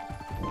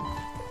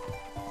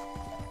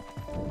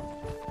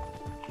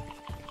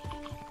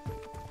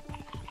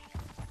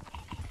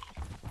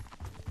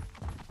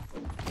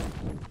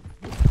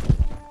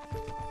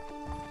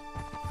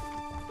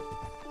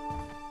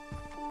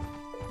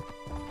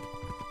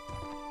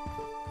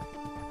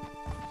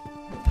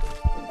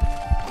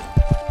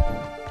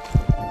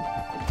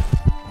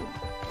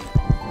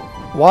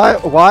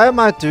 Why am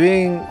I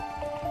doing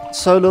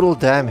so little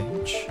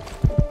damage?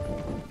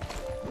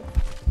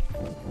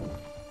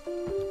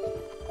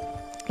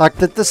 Like,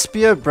 did the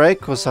spear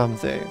break or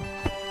something?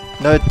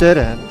 No, it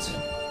didn't.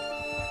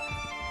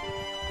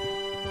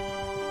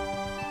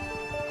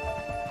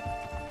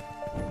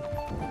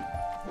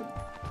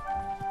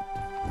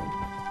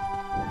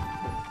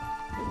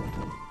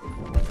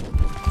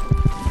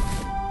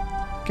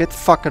 Get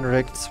fucking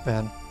wrecked,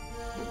 man.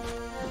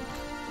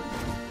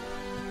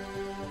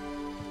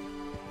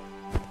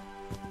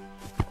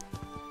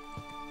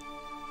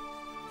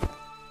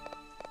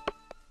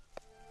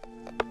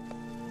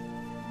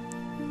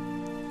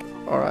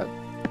 Alright.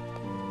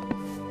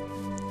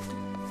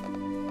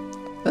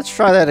 Let's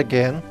try that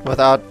again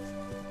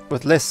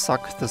with less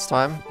suck this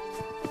time.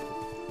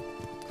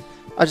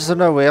 I just don't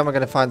know where am I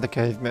gonna find the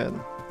caveman.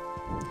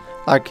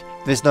 Like,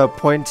 there's no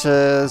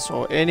pointers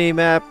or any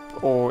map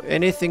or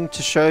anything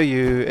to show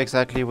you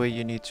exactly where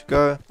you need to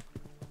go.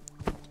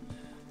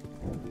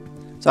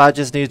 So I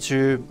just need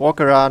to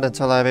walk around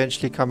until I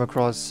eventually come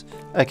across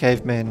a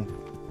caveman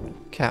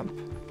camp.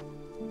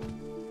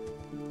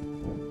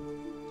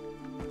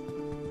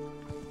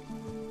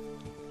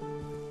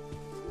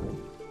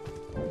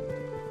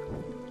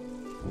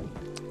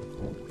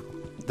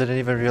 Didn't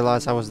even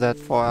realize I was that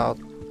far out.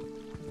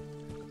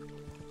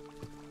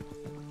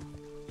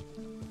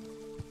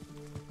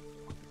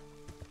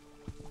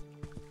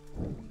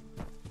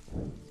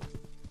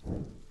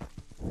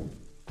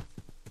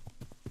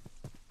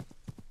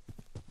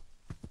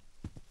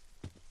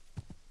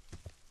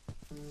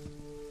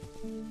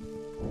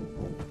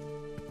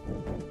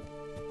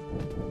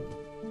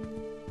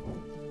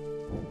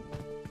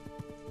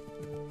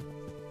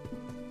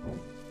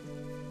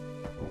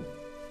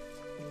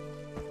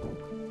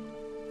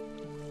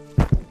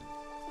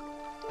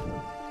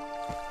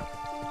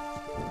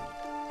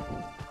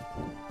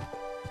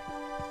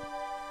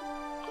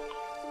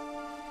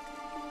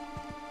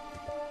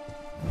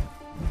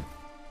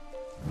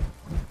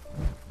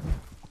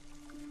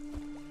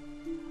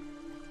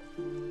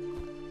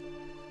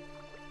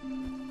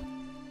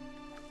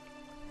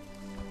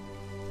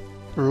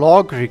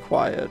 Log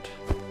required.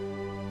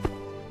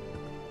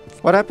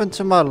 What happened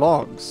to my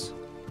logs?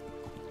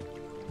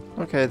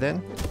 Okay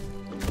then.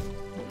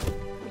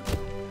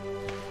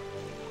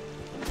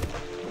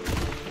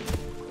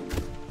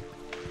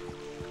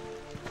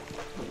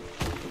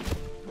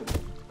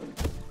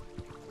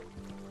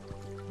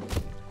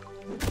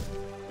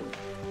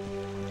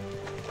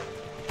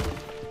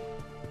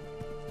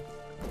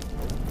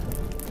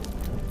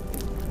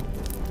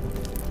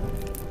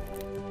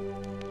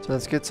 So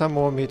let's get some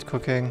more meat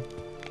cooking.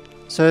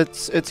 So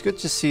it's good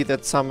to see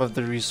that some of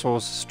the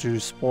resources do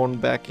spawn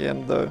back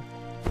in though.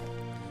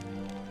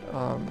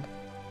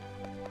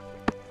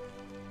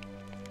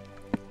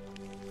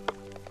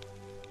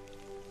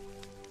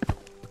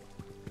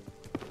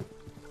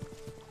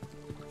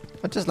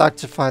 I'd just like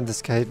to find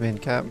this caveman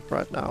camp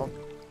right now.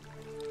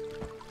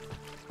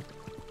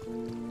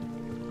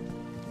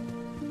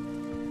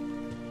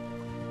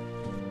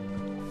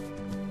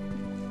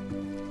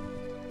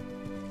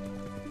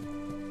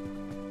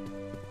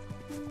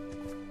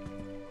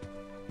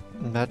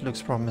 That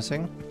looks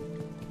promising.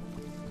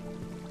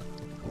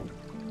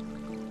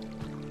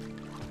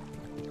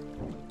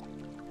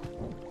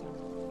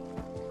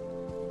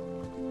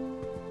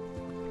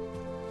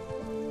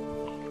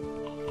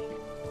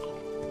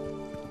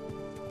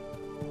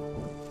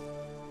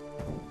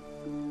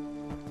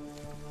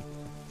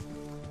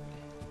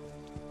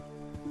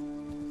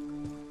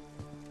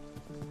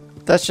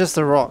 That's just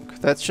a rock.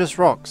 That's just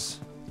rocks.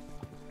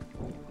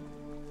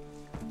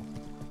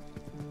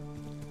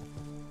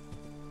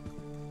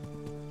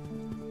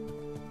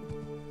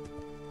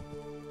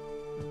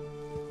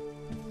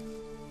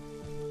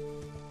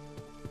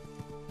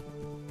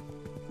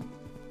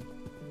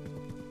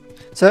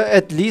 So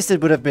at least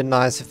it would have been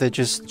nice if they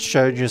just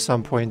showed you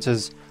some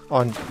pointers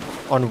on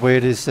where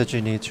it is that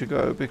you need to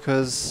go,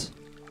 because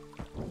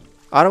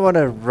I don't want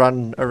to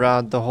run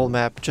around the whole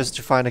map just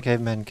to find a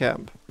caveman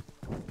camp.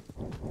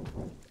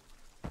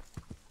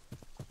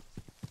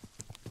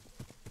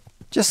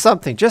 Just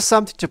something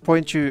to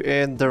point you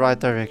in the right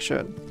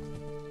direction.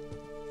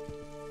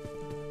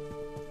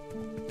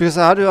 Because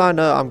how do I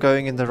know I'm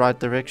going in the right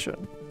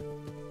direction?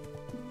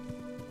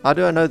 How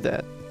do I know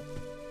that?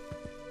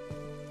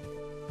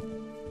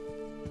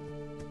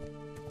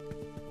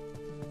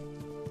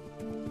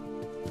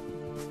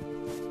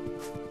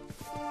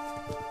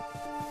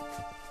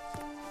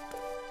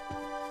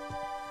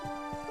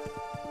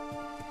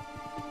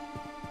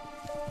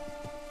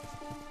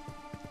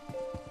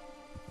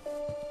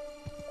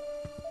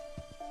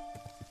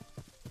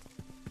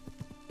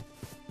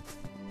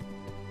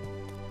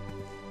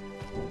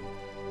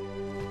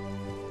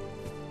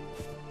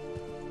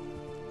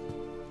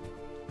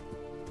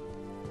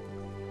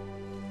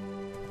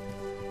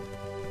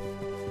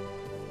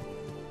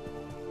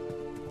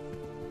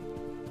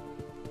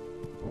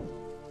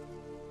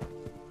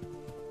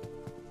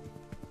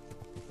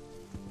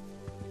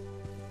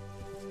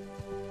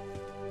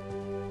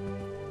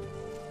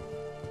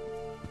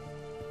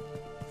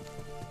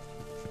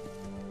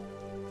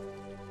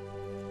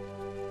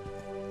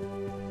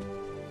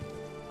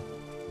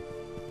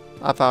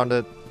 I found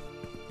it.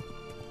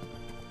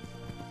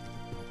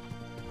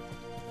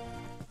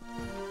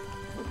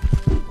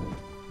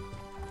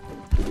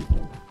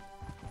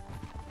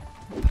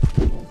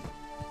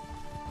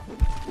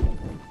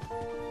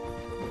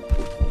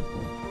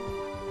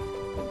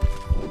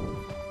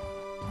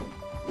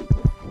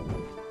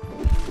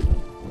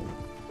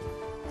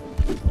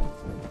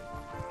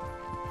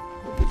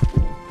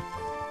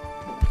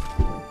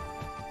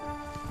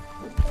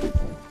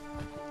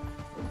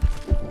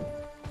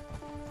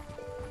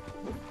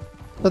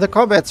 So the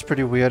combat's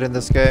pretty weird in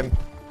this game.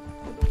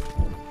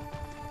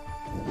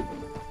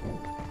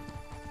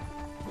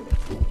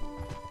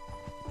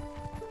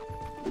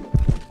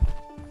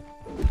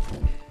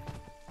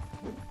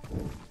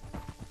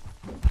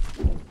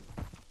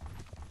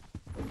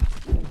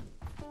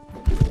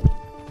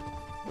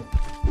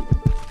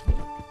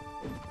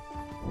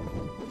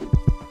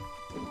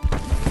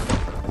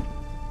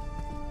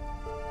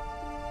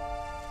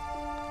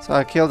 So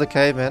I killed the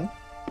caveman.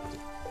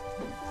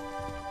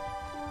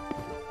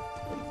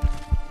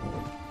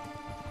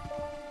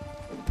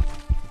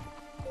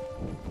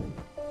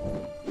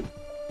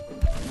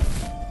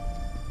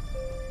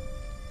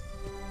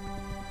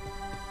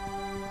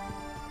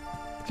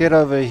 Get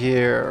over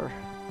here.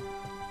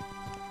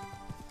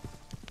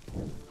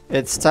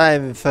 It's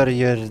time for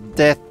your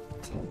death.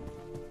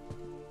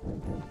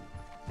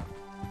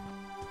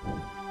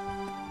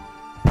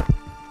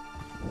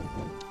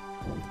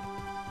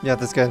 Yeah,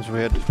 this game's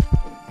weird.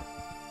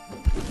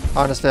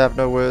 Honestly, I have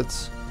no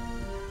words.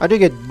 I do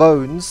get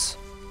bones.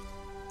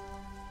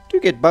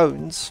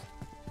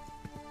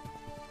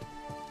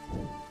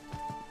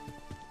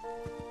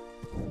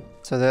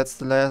 So that's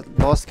the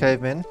last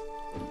caveman.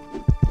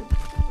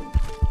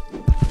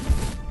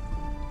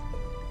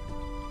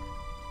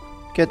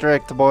 Get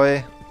wrecked,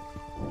 boy.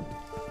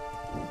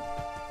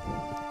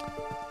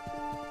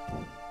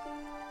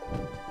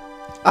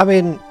 I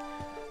mean,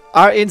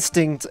 our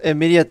instinct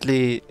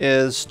immediately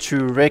is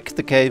to wreck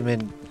the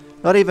cavemen.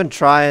 Not even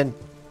trying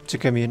to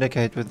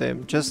communicate with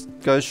them. Just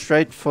go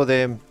straight for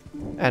them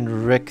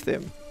and wreck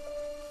them.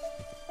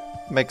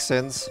 Makes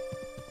sense.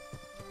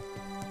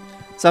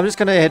 So I'm just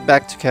gonna head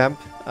back to camp.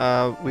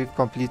 We've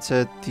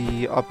completed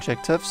the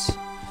objectives.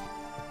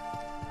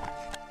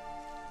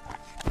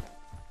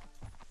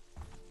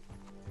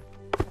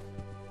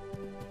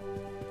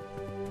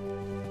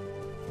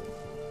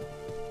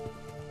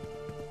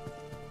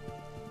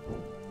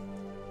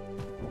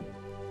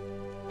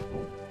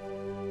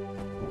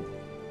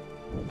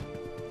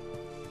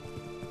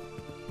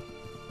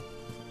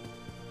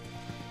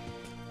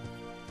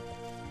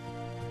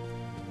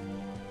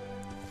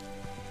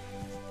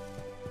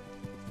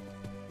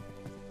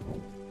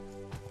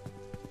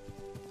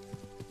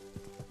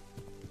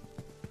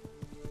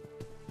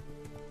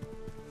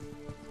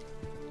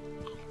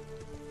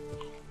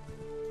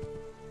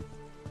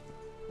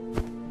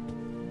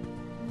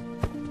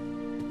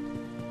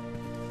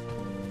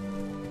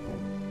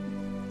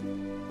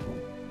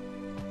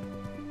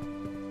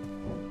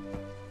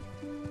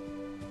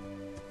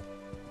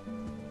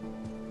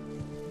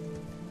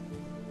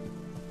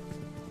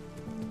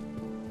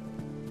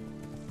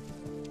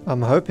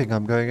 I'm hoping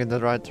I'm going in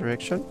the right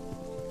direction.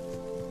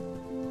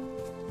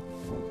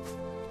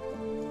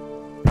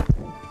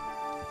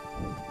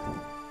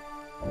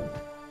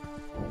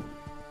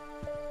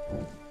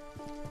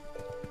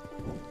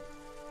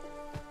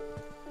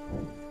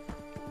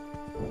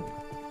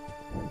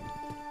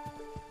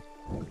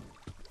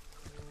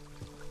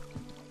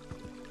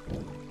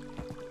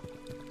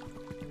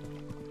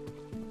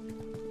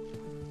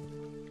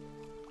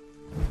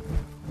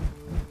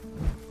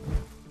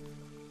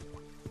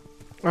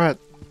 Alright.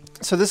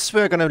 So this is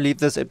where I'm going to leave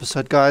this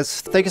episode,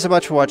 guys. Thank you so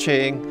much for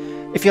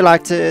watching. If you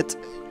liked it,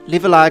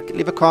 leave a like,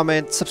 leave a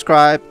comment,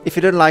 subscribe. If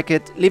you didn't like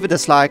it, leave a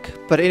dislike.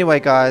 But anyway,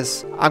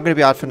 guys, I'm going to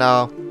be out for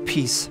now.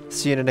 Peace.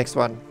 See you in the next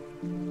one.